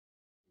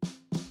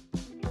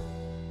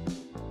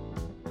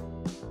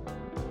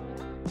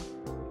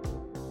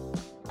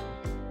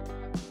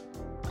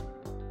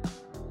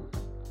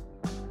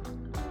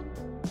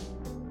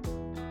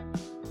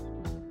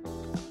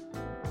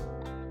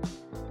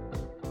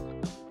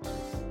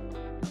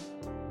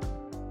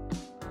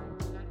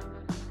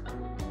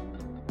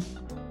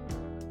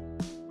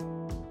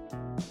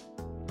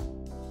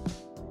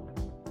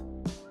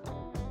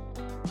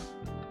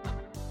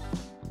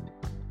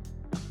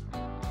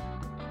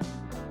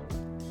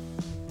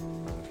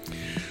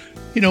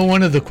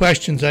One of the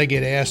questions I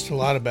get asked a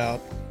lot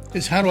about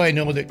is how do I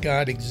know that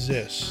God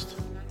exists?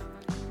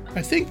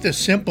 I think the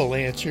simple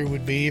answer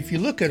would be if you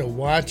look at a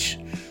watch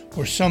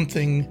or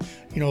something,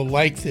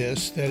 like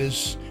this that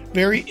is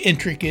very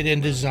intricate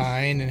in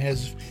design and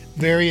has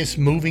various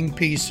moving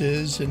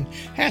pieces and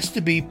has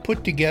to be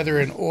put together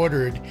and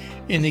ordered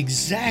in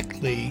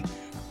exactly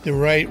the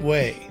right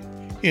way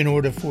in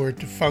order for it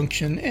to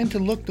function and to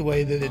look the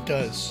way that it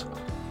does.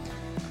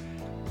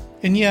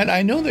 And yet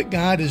I know that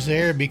God is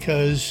there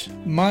because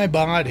my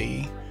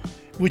body,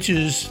 which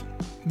is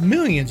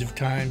millions of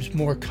times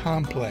more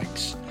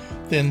complex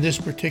than this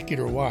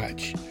particular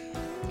watch,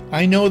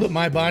 I know that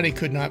my body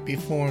could not be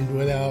formed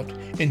without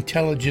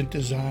intelligent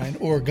design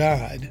or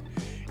God,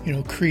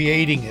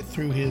 creating it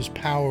through his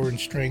power and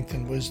strength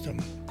and wisdom.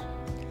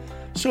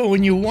 So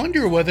when you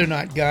wonder whether or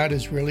not God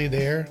is really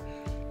there,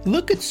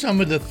 look at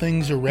some of the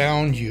things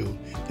around you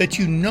that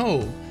you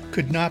know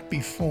could not be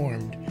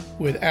formed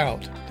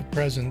without the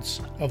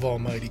presence of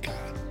Almighty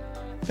God.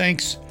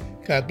 Thanks,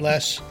 God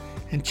bless,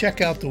 and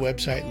check out the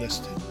website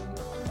listed.